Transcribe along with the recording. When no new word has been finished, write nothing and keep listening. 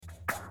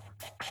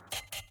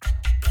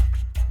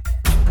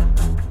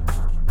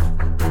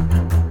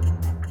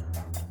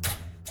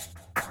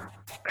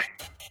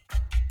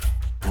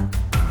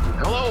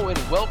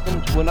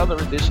to another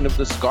edition of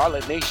the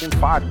Scarlet Nation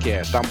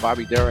Podcast. I'm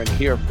Bobby Deren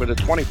here for the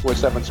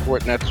 24/7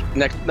 Sport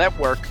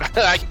Network.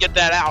 I can get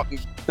that out and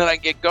then I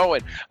can get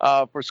going.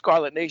 For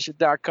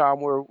ScarletNation.com,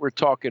 we're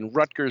talking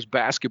Rutgers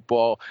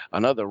basketball,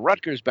 another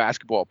Rutgers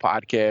basketball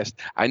podcast.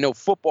 I know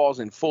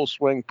football's in full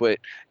swing, but,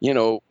 you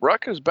know,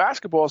 Rutgers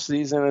basketball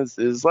season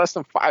is less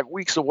than 5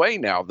 weeks away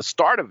now, the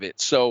start of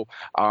it. So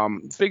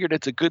figured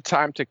it's a good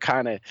time to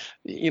kind of,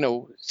 you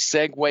know,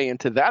 segue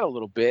into that a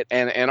little bit.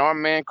 And our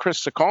man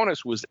Chris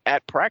Tsakonas was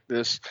at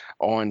practice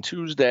on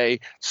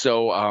Tuesday,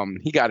 so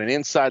he got an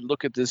inside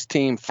look at this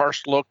team,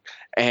 first look,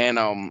 and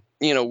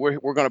you know,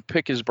 we're going to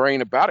pick his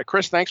brain about it.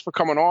 Chris, thanks for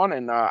coming on,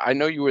 and I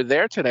know you were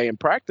there today in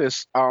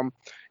practice. You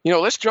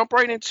know, let's jump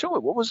right into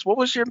it. What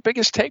was your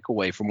biggest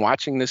takeaway from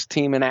watching this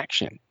team in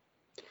action?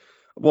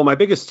 Well, my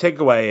biggest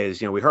takeaway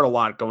is, you know, we heard a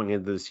lot going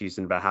into the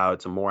season about how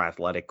it's a more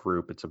athletic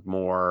group, it's a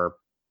more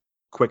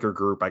quicker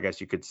group, I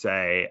guess you could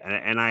say,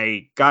 and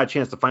I got a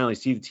chance to finally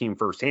see the team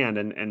firsthand,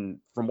 and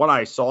from what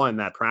I saw in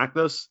that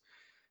practice,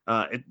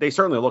 they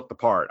certainly looked the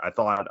part. I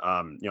thought,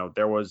 you know,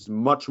 there was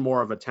much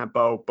more of a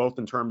tempo, both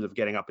in terms of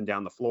getting up and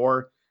down the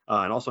floor,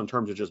 and also in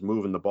terms of just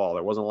moving the ball.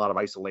 There wasn't a lot of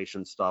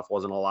isolation stuff,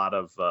 wasn't a lot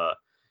of,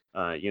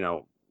 you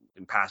know,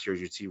 in past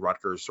years, you'd see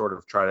Rutgers sort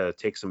of try to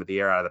take some of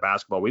the air out of the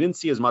basketball. We didn't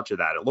see as much of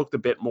that. It looked a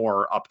bit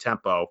more up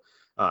tempo.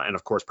 And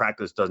of course,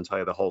 practice doesn't tell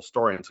you the whole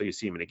story until you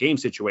see him in a game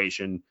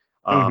situation.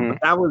 But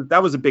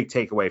that was a big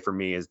takeaway for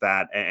me, is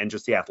that, and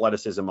just the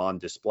athleticism on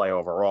display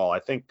overall. I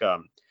think,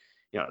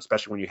 you know,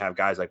 especially when you have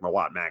guys like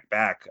Mawot Mack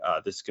back,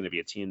 this is going to be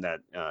a team that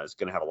is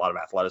going to have a lot of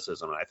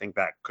athleticism. And I think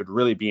that could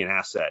really be an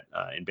asset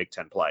in Big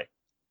Ten play.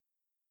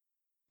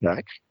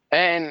 Right.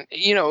 And,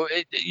 you know,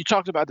 you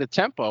talked about the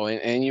tempo,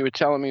 and you were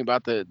telling me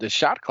about the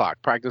shot clock,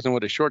 practicing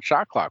with a short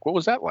shot clock. What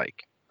was that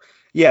like?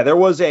 Yeah, there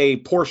was a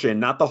portion,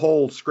 not the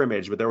whole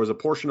scrimmage, but there was a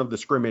portion of the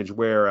scrimmage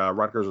where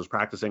Rutgers was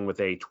practicing with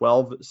a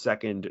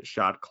 12-second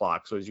shot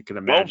clock. So as you can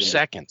imagine, 12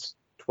 seconds.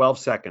 12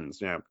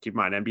 seconds. Yeah, keep in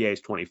mind, NBA is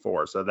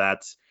 24. So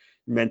that's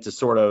meant to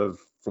sort of,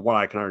 from what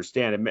I can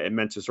understand, it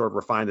meant to sort of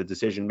refine the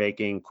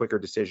decision-making, quicker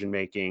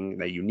decision-making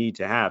that you need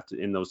to have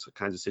in those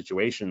kinds of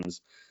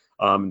situations.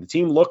 The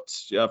team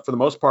looked, for the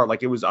most part,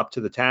 like it was up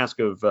to the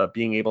task of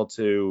being able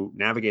to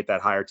navigate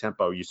that higher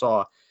tempo. You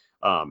saw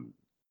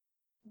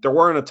there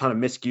weren't a ton of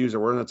miscues. There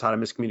weren't a ton of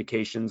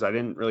miscommunications. I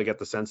didn't really get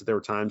the sense that there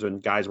were times when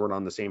guys weren't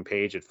on the same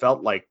page. It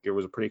felt like it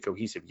was a pretty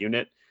cohesive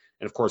unit.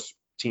 And of course,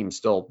 teams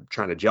still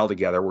trying to gel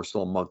together. We're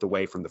still a month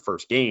away from the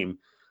first game.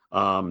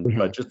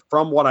 But just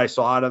from what I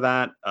saw out of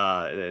that,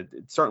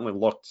 it certainly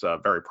looked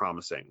very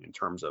promising in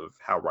terms of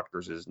how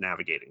Rutgers is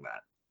navigating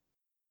that.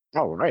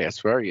 Oh, right.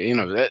 That's very, you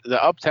know,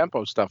 the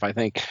up-tempo stuff, I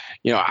think,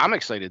 you know, I'm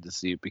excited to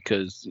see it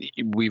because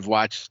we've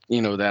watched,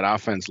 you know, that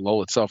offense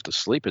lull itself to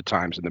sleep at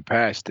times in the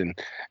past. And,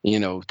 you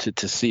know,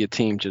 to see a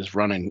team just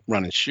run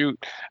and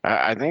shoot,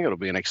 I think it'll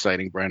be an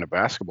exciting brand of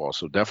basketball.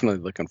 So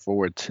definitely looking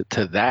forward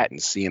to that and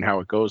seeing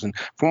how it goes. And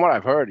from what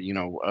I've heard, you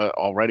know,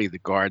 already the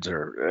guards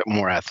are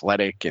more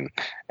athletic and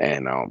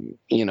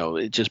you know,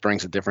 it just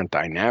brings a different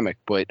dynamic.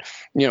 But,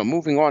 you know,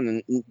 moving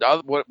on,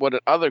 what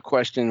other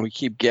question we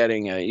keep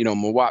getting, you know,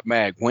 Mawot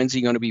Mag, when's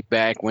he going to be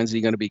back? When's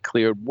he going to be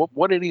cleared?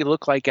 What did he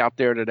look like out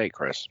there today,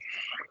 Chris?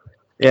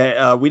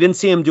 Yeah, we didn't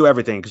see him do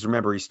everything because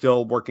remember, he's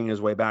still working his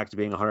way back to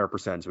being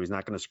 100%. So he's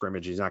not going to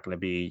scrimmage. He's not going to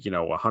be, you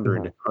know,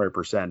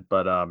 100%.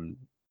 But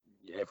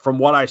from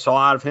what I saw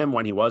out of him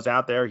when he was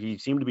out there, he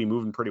seemed to be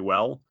moving pretty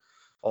well.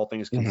 All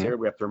things considered,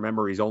 we have to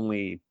remember he's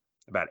only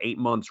about 8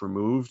 months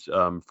removed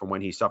from when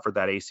he suffered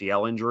that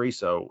ACL injury.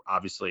 So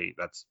obviously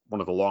that's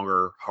one of the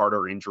longer,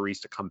 harder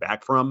injuries to come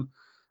back from.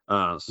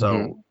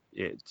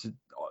 It's,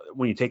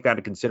 when you take that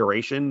into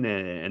consideration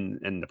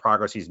and the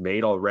progress he's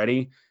made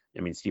already,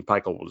 I mean, Steve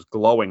Pikiell was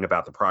glowing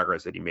about the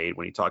progress that he made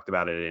when he talked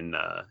about it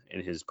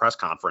in his press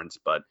conference,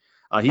 but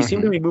he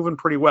seemed to be moving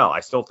pretty well. I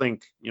still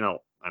think, you know,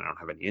 I don't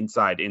have any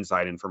inside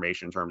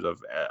information in terms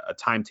of a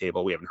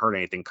timetable. We haven't heard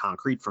anything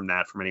concrete from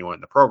anyone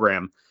in the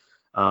program,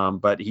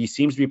 but he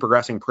seems to be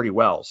progressing pretty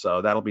well.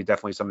 So that'll be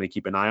definitely something to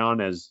keep an eye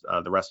on as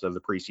the rest of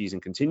the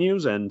preseason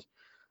continues. And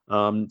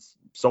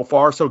so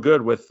far, so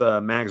good with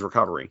Mag's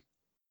recovery.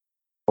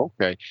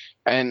 Okay.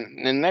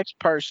 And the next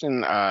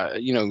person,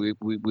 you know,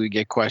 we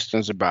get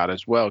questions about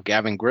as well.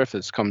 Gavin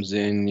Griffiths comes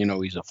in, you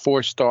know, he's a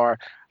 4-star,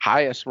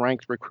 highest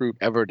ranked recruit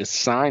ever to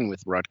sign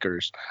with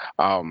Rutgers.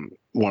 One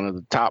of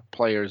the top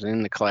players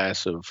in the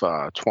class of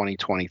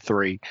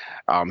 2023.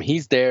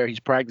 He's there.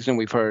 He's practicing.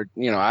 We've heard,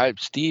 you know,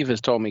 Steve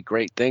has told me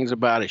great things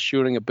about his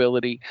shooting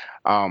ability.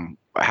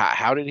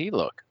 How did he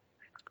look?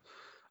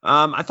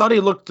 I thought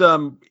he looked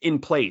in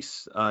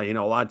place. You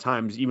know, a lot of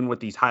times, even with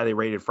these highly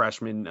rated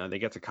freshmen, they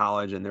get to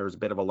college and there's a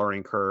bit of a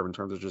learning curve in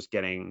terms of just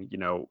getting, you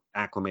know,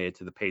 acclimated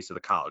to the pace of the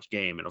college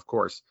game. And of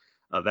course,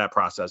 that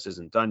process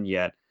isn't done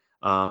yet.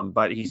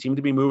 But he seemed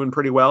to be moving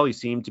pretty well. He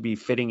seemed to be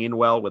fitting in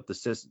well with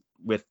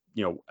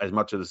you know, as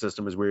much of the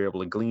system as we were able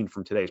to glean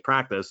from today's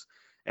practice.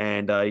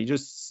 And he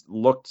just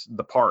looked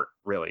the part,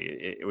 really.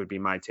 It would be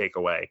my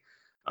takeaway.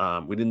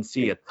 We didn't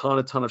see a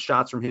ton of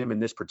shots from him in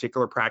this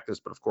particular practice,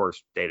 but of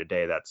course, day to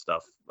day, that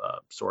stuff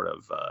sort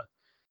of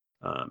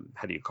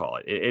how do you call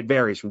it? It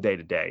varies from day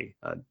to day.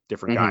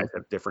 Different Mm-hmm. guys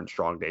have different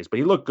strong days, but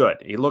he looked good.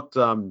 He looked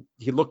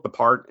the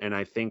part, and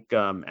I think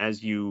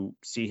as you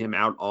see him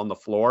out on the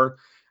floor,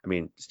 I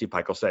mean, Steve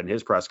Pikiell said in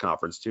his press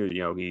conference too,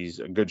 he's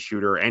a good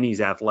shooter and he's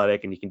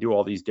athletic and he can do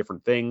all these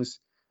different things.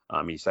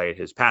 He cited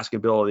his passing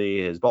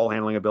ability, his ball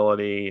handling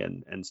ability,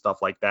 and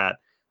stuff like that.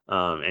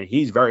 And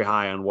he's very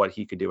high on what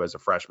he could do as a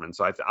freshman.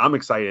 So I'm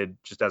excited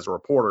just as a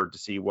reporter to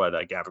see what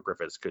Gavin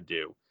Griffiths could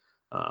do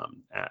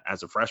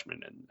as a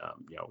freshman. And,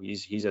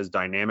 he's as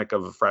dynamic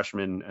of a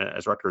freshman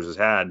as Rutgers has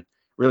had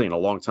really in a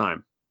long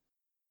time.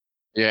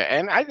 Yeah,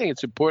 and I think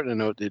it's important to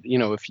note that,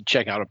 if you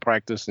check out a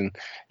practice and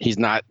he's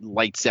not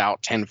lights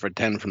out 10 for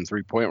 10 from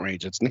 3-point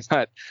range, it's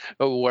not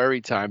a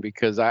worry time,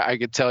 because I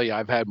could tell you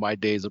I've had my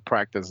days of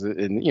practice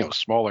in,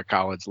 smaller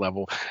college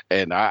level,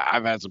 and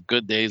I've had some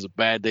good days, some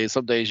bad days.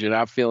 Some days you're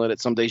not feeling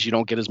it. Some days you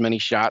don't get as many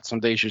shots. Some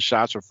days your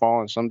shots are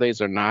falling. Some days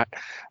they're not.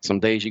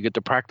 Some days you get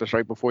to practice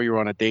right before you're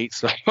on a date.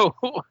 So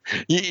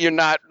you're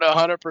not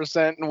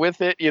 100% with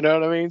it. You know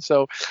what I mean?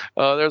 So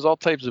there's all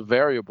types of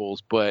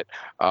variables, but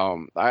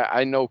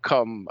I know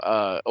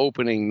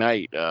opening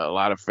night, a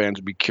lot of fans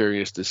would be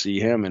curious to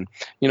see him. And,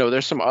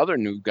 there's some other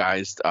new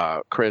guys,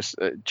 Chris.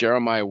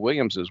 Jeremiah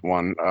Williams is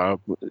one I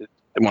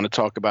want to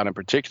talk about in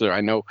particular. I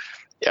know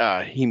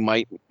he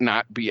might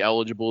not be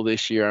eligible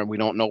this year, and we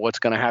don't know what's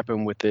going to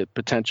happen with the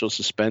potential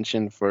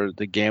suspension for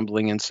the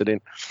gambling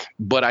incident.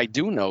 But I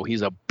do know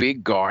he's a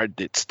big guard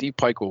that Steve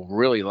Pikiell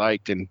really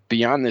liked. And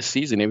beyond this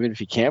season, even if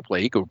he can't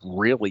play, he could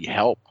really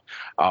help.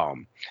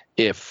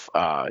 If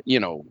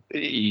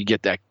you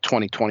get that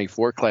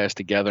 2024 class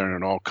together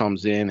and it all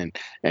comes in,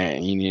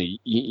 and you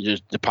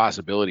just, the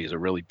possibilities are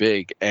really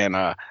big. And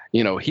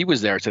he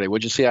was there today.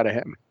 What'd you see out of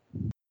him?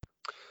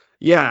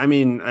 Yeah, I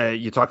mean,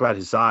 you talk about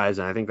his size,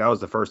 and I think that was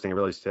the first thing that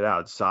really stood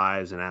out: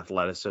 size and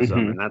athleticism,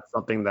 and that's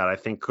something that I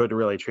think could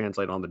really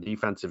translate on the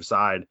defensive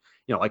side.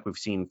 Like we've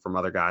seen from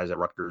other guys at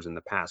Rutgers in the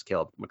past.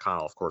 Caleb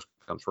McConnell, of course,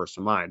 comes first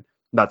to mind.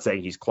 Not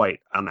saying he's quite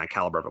on that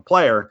caliber of a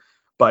player,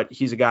 but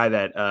he's a guy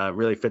that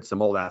really fits the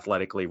mold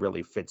athletically,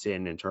 really fits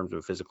in terms of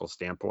a physical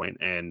standpoint.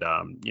 And,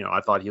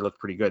 I thought he looked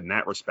pretty good in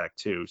that respect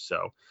too.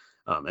 So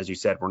as you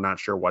said, we're not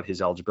sure what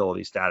his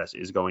eligibility status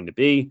is going to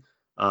be.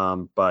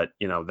 But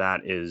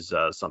that is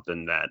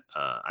something that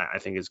I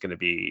think is going to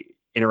be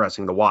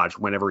interesting to watch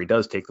whenever he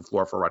does take the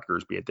floor for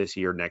Rutgers, be it this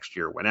year, next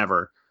year,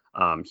 whenever.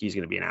 He's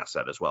going to be an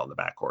asset as well in the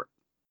backcourt.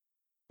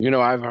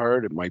 I've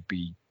heard it might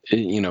be,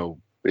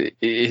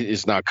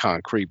 it's not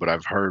concrete, but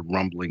I've heard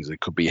rumblings it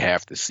could be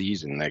half the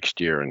season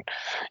next year. And,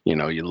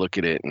 you look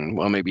at it and,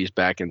 well, maybe he's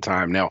back in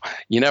time. Now,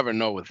 you never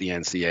know with the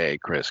NCAA,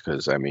 Chris,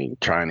 because, I mean,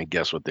 trying to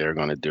guess what they're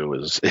going to do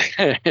is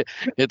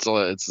it's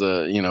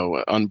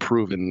a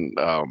unproven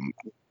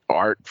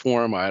art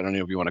form. I don't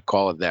know if you want to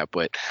call it that,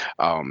 but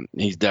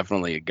he's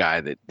definitely a guy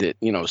that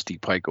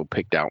Steve Pikiell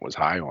picked out, was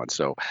high on.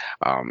 So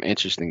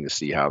interesting to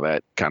see how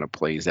that kind of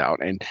plays out.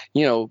 And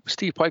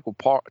Steve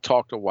Pikiell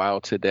talked a while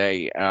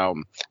today.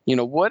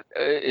 What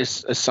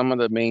is some of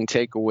the main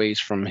takeaways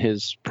from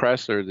his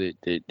presser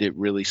that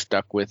really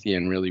stuck with you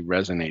and really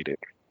resonated?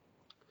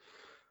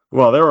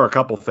 Well, there were a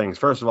couple of things.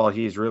 First of all,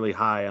 he's really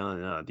high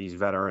on these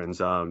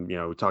veterans.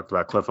 We talked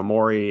about Cliff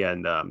Amori,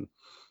 and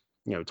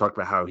talked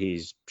about how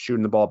he's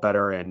shooting the ball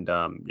better, and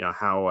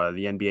how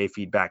the NBA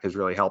feedback has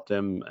really helped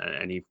him.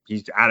 And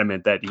he's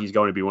adamant that he's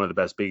going to be one of the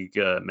best big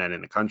men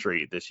in the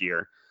country this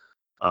year.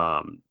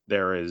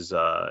 There is,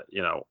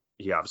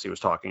 he obviously was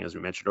talking, as we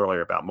mentioned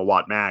earlier, about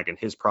Mawot Mag and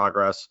his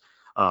progress.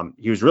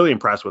 He was really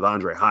impressed with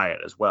Andre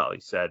Hyatt as well. He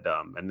said,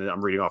 and then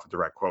I'm reading off a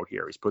direct quote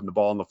here, he's putting the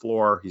ball on the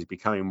floor. He's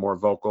becoming more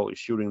vocal. He's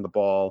shooting the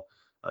ball.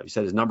 He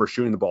said his numbers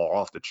shooting the ball are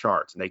off the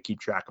charts, and they keep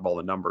track of all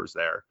the numbers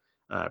there.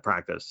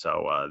 Practice.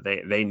 So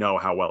they know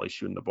how well he's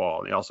shooting the ball.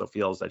 And he also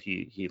feels that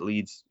he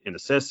leads in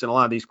assists in a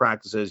lot of these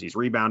practices. He's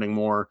rebounding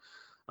more.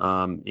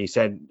 He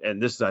said,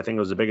 and this is, I think,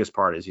 was the biggest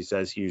part, is he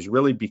says he's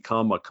really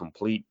become a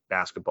complete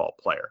basketball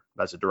player.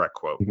 That's a direct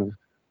quote.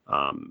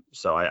 Mm-hmm.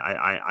 So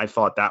I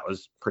thought that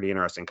was pretty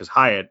interesting, because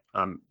Hyatt,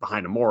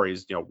 behind Amori,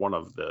 is one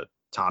of the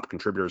top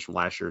contributors from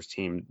last year's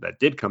team that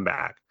did come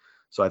back.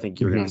 So I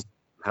think you're going to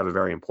have a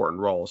very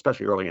important role,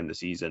 especially early in the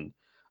season,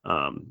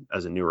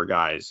 as the newer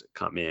guys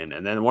come in.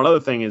 And then one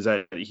other thing is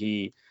that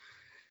he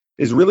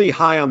is really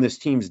high on this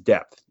team's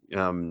depth.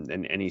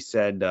 And he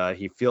said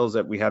he feels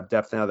that we have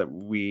depth now that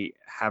we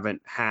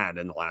haven't had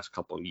in the last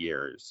couple of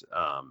years.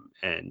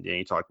 And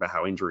he talked about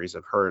how injuries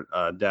have hurt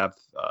depth.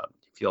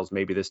 He feels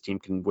maybe this team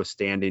can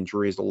withstand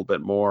injuries a little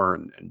bit more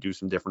and do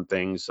some different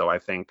things. So I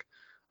think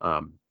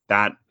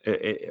that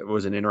it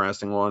was an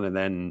interesting one. And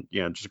then,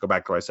 just to go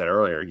back to what I said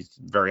earlier, he's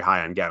very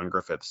high on Gavin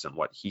Griffiths and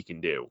what he can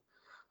do.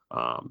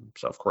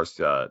 So, of course,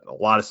 a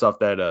lot of stuff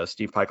that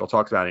Steve Pikiell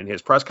talked about in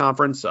his press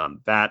conference,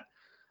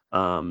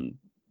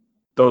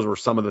 those were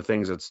some of the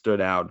things that stood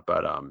out.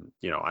 But,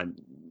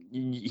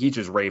 he's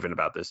just raving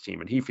about this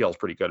team, and he feels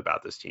pretty good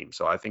about this team.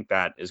 So I think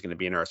that is going to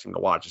be interesting to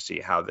watch, to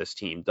see how this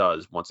team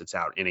does once it's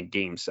out in a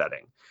game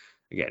setting.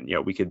 Again,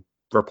 we could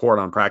report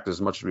on practice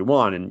as much as we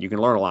want, and you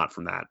can learn a lot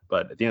from that.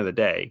 But at the end of the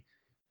day,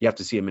 you have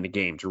to see him in a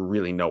game to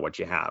really know what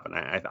you have.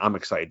 And I'm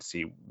excited to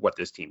see what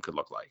this team could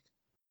look like.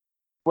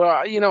 Well,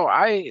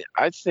 I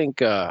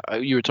think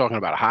you were talking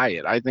about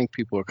Hyatt. I think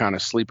people are kind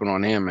of sleeping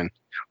on him. And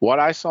what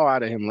I saw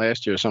out of him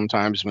last year,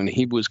 sometimes when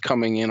he was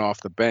coming in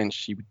off the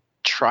bench, he would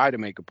try to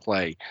make a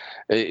play.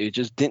 It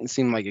just didn't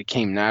seem like it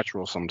came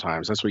natural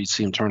sometimes. That's where you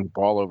see him turn the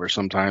ball over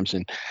sometimes.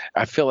 And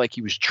I feel like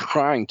he was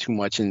trying too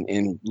much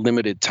in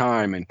limited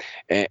time.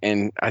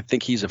 And I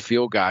think he's a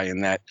field guy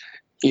in that.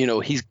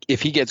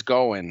 If he gets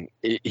going,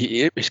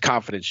 his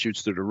confidence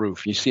shoots through the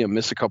roof. You see him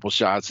miss a couple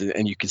shots,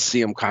 and you can see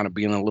him kind of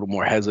being a little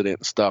more hesitant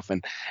and stuff.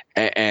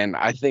 And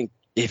I think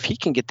if he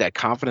can get that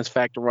confidence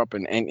factor up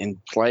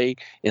and play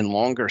in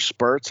longer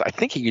spurts, I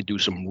think he could do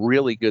some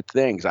really good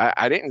things.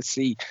 I didn't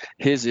see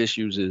his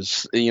issues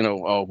as,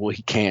 oh, well,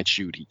 he can't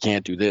shoot. He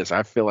can't do this.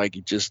 I feel like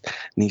he just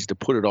needs to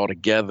put it all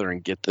together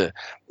and get the,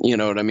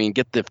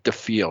 get the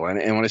feel. And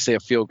when I say a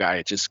feel guy,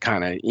 it just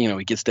kind of,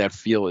 he gets that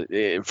feel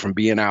from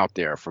being out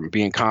there, from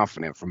being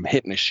confident, from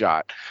hitting a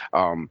shot,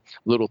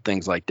 little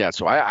things like that.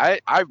 So I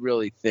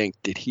really think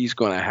that he's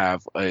going to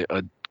have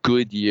a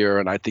good year,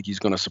 and I think he's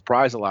going to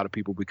surprise a lot of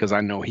people because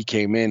I know he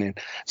came in and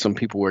some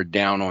people were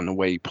down on the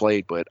way he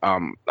played. But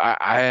I'm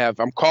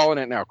calling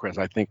it now, Chris.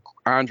 I think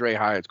Andre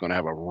Hyatt's going to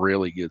have a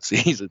really good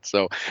season.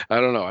 So I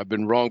don't know. I've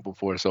been wrong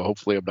before, so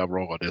hopefully I'm not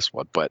wrong on this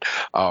one. But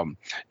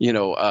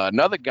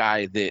another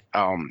guy that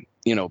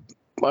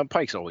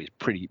Pike's always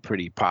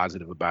pretty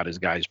positive about his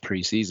guys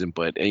preseason,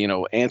 but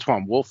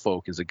Antoine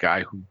Woolfolk is a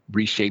guy who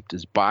reshaped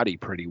his body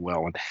pretty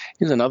well, and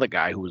he's another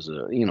guy who was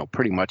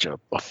pretty much a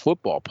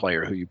football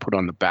player who you put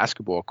on the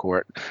basketball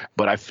court.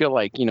 But I feel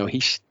like he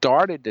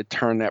started to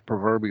turn that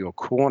proverbial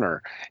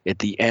corner at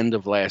the end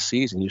of last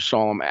season. You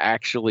saw him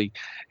actually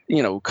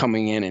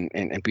coming in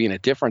and being a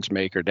difference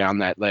maker down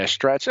that last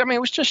stretch. I mean,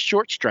 it was just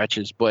short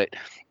stretches, but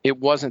it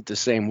wasn't the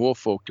same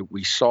Woolfolk that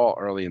we saw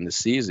early in the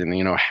season.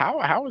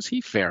 How is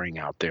he faring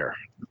out there?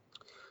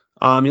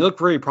 He looked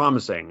very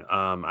promising.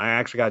 I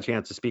actually got a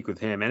chance to speak with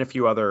him and a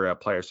few other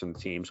players from the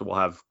team, so we'll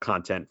have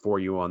content for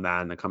you on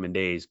that in the coming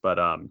days. But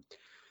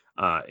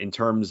in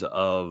terms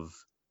of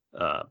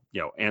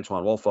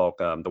Antoine Woolfolk,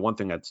 the one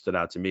thing that stood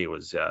out to me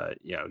was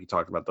he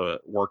talked about the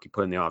work he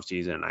put in the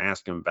offseason, and I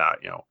asked him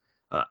about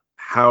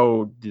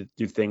how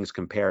do things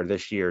compare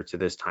this year to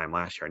this time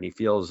last year? And he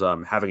feels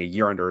having a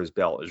year under his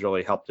belt has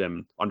really helped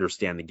him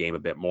understand the game a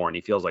bit more. And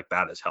he feels like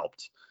that has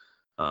helped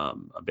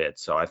a bit.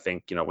 So I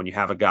think, when you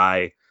have a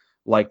guy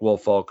like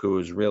Woolfolk who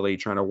is really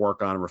trying to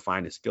work on and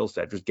refine his skill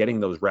set, just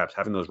getting those reps,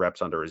 having those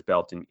reps under his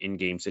belt in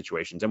game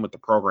situations and with the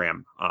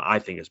program, I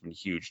think has been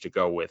huge to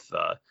go with,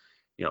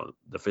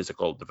 the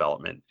physical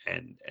development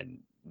and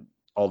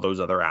all those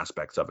other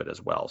aspects of it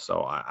as well.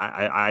 So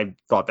I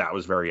thought that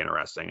was very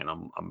interesting, and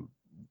I'm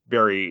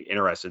very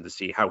interested to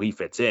see how he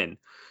fits in,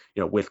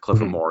 with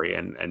Cliff Amore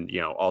and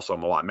also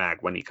Mawot Mag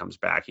when he comes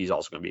back. He's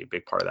also going to be a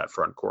big part of that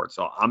front court.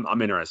 So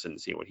I'm interested in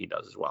seeing what he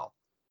does as well.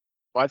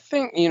 Well, I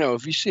think,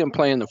 if you see him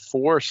playing the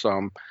 4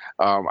 some,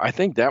 I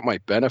think that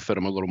might benefit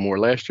him a little more.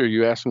 Last year,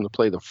 you asked him to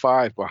play the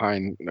 5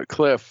 behind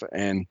Cliff,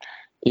 and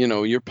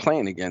you're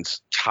playing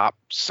against top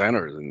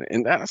centers,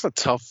 and that's a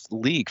tough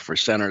league for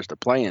centers to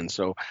play in.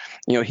 So,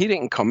 he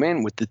didn't come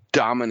in with the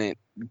dominant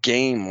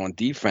game on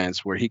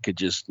defense where he could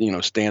just,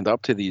 stand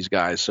up to these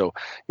guys. So,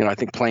 I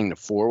think playing the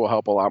 4 will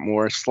help a lot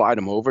more. Slide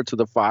him over to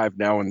the 5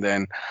 now and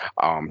then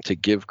to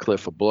give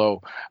Cliff a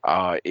blow.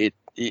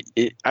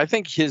 I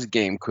think his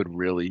game could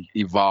really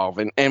evolve.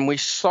 And we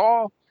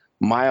saw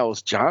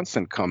Miles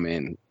Johnson come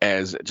in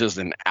as just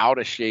an out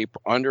of shape,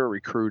 under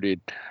recruited,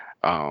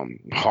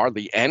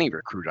 hardly any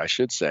recruit, I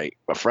should say,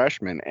 a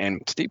freshman.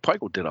 And Steve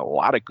Pikiell did a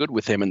lot of good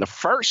with him. And the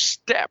first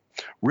step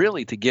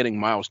really to getting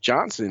Miles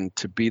Johnson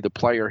to be the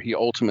player he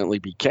ultimately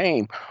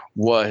became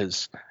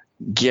was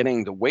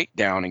getting the weight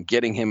down and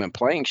getting him in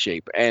playing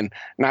shape. And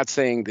not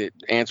saying that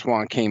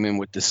Antoine came in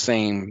with the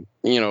same,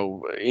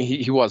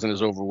 he wasn't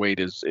as overweight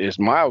as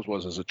Miles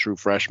was as a true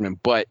freshman,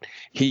 but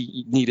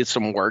he needed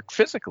some work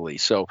physically.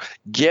 So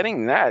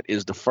getting that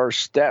is the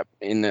first step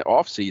in the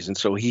offseason.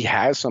 So he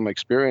has some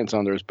experience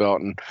under his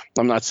belt. And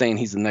I'm not saying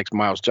he's the next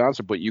Miles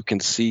Johnson, but you can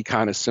see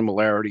kind of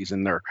similarities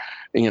in their,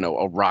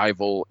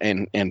 arrival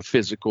and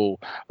physical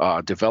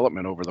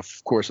development over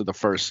the course of the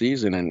first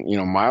season. And,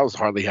 Miles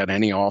hardly had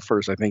any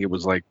offers. I think it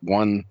was like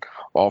one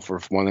offer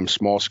from one of them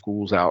small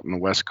schools out in the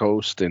West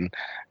Coast. And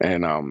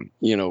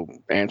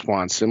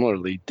Antoine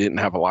similarly didn't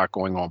have a lot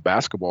going on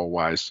basketball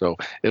wise. So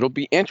it'll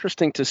be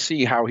interesting to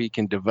see how he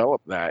can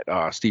develop that,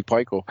 Steve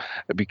Pikiell,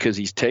 because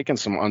he's taken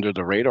some under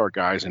the radar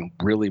guys and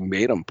really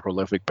made them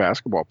prolific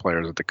basketball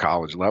players at the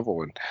college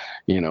level. And,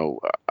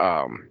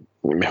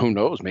 who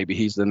knows, maybe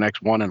he's the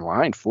next one in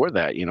line for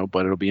that,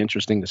 but it'll be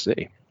interesting to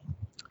see.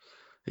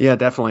 Yeah,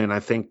 definitely. And I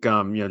think,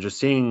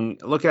 just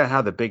look at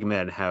how the big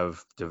men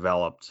have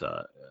developed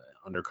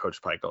under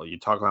Coach Pikiell. You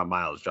talk about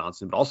Miles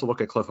Johnson, but also look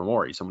at Cliff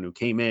Amore, someone who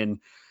came in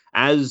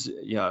as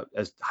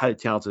highly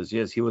talented as he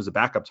is. He was a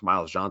backup to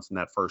Miles Johnson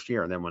that first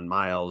year. And then when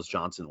Miles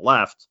Johnson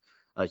left,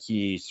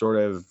 he sort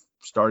of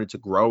started to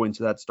grow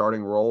into that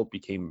starting role,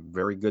 became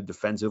very good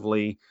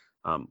defensively,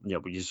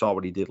 But you saw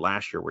what he did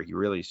last year, where he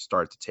really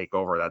started to take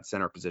over that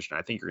center position.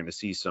 I think you're going to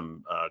see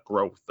some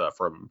growth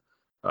from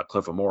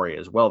Cliff Amore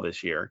as well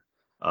this year.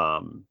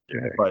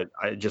 But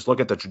I just look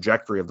at the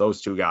trajectory of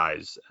those two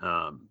guys,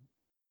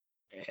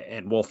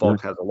 and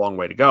Woolfolk has a long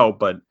way to go,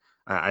 but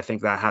I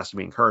think that has to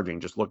be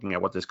encouraging, just looking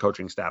at what this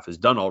coaching staff has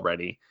done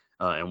already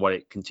and what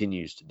it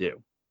continues to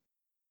do.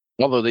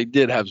 Although they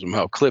did have some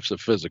help. Cliff's a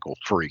physical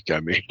freak. I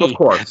mean, of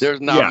course,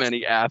 there's not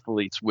many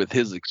athletes with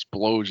his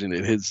explosion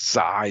and his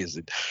size.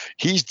 And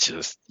he's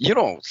just, you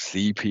don't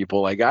see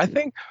people like, I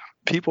think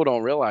people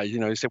don't realize,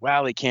 you say,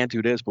 well, they can't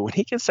do this. But when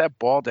he gets that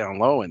ball down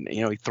low and,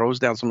 he throws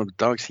down some of the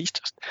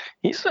dunks,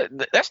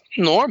 that's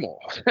normal.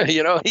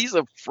 He's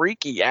a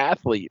freaky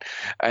athlete.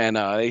 And,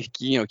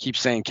 keep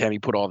saying, can he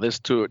put all this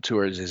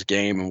towards his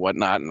game and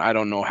whatnot? And I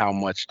don't know how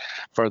much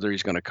further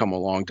he's going to come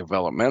along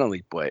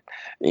developmentally. But,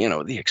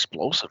 the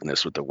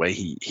explosiveness with the way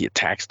he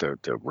attacks the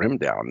rim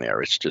down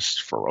there, it's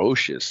just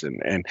ferocious.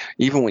 And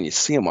even when you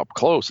see him up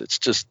close,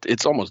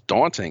 it's almost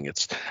daunting.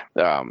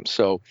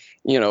 It'll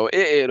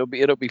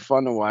be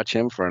fun to watch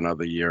him for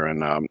another year.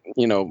 And,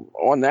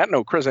 on that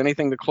note, Chris,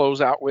 anything to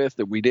close out with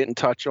that we didn't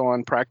touch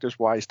on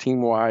practice-wise,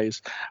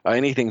 team-wise,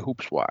 anything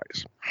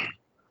hoops-wise?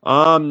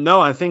 No,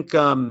 I think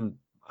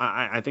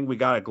I think we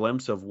got a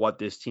glimpse of what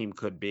this team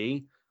could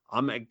be.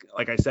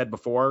 Like I said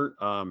before,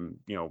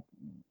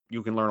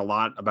 you can learn a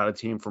lot about a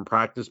team from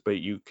practice, but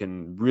you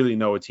can really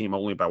know a team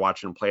only by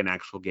watching them play an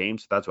actual game.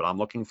 So that's what I'm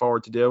looking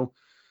forward to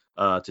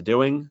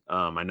doing.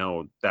 I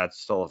know that's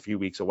still a few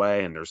weeks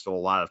away and there's still a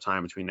lot of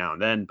time between now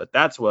and then, but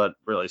that's what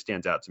really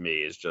stands out to me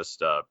is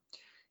just,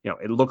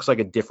 it looks like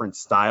a different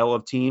style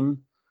of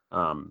team.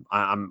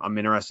 I'm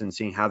interested in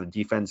seeing how the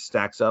defense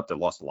stacks up. They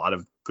lost a lot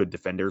of good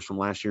defenders from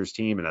last year's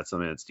team, and that's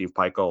something that Steve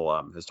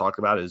Peichel has talked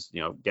about is,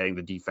 getting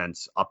the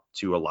defense up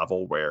to a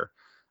level where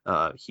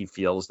he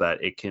feels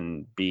that it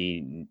can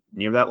be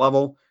near that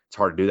level. It's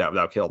hard to do that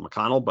without Caleb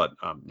McConnell, but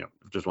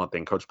just one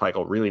thing Coach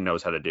Peichel really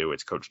knows how to do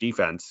is coach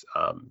defense.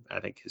 I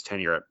think his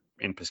tenure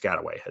in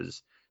Piscataway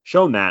has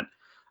shown that.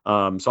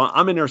 So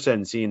I'm interested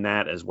in seeing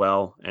that as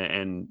well.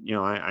 And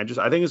I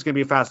think it's going to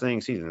be a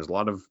fascinating season. There's a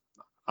lot of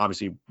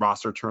obviously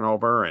roster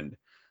turnover and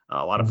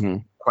a lot of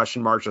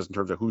question marks just in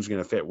terms of who's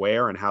going to fit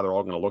where and how they're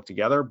all going to look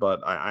together.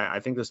 But I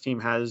think this team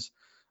has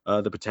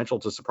the potential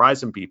to surprise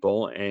some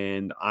people,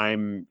 and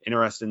I'm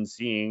interested in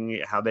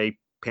seeing how they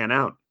pan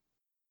out.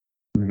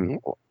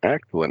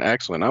 Excellent.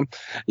 I'm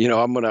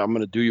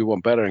gonna do you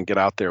one better and get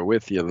out there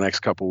with you the next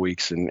couple of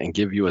weeks and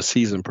give you a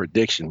season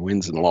prediction,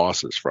 wins and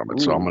losses from it.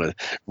 Ooh. So I'm gonna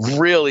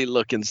really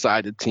look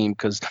inside the team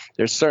because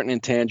there's certain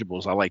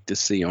intangibles I like to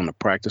see on the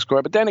practice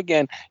court. But then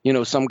again,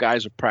 some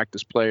guys are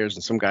practice players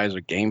and some guys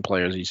are game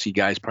players. You see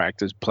guys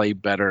play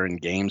better in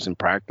games and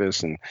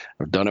practice, and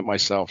I've done it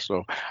myself.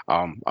 So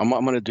I'm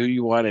gonna do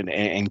you one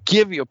and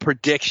give you a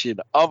prediction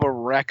of a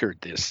record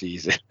this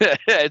season.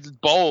 It's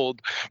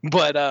bold,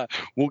 but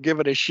we'll give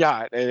it a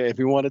shot. If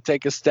you want to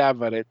take a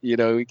stab at it,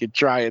 we can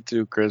try it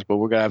too, Chris, but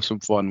we're going to have some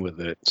fun with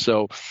it.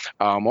 So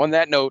on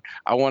that note,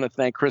 I want to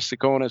thank Chris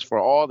Tsakonas for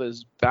all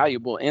this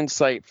valuable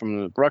insight from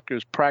the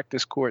Rutgers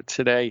practice court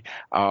today.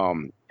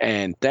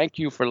 And thank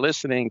you for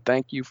listening.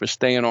 Thank you for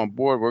staying on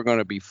board. We're going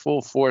to be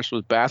full force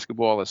with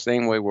basketball the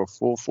same way we're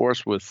full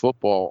force with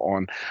football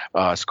on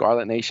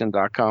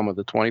ScarletNation.com of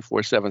the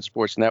 24/7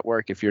 Sports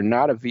Network. If you're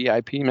not a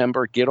VIP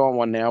member, get on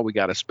one now. We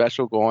got a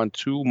special going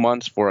 2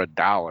 months for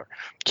 $1.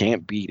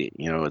 Can't beat it.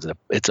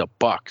 It's a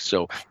buck.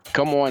 So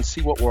come on,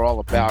 see what we're all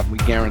about. We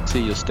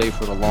guarantee you'll stay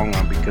for the long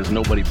run because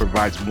nobody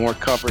provides more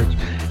coverage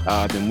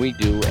than we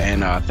do.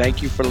 And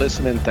thank you for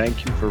listening.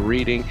 Thank you for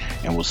reading.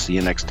 And we'll see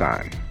you next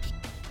time.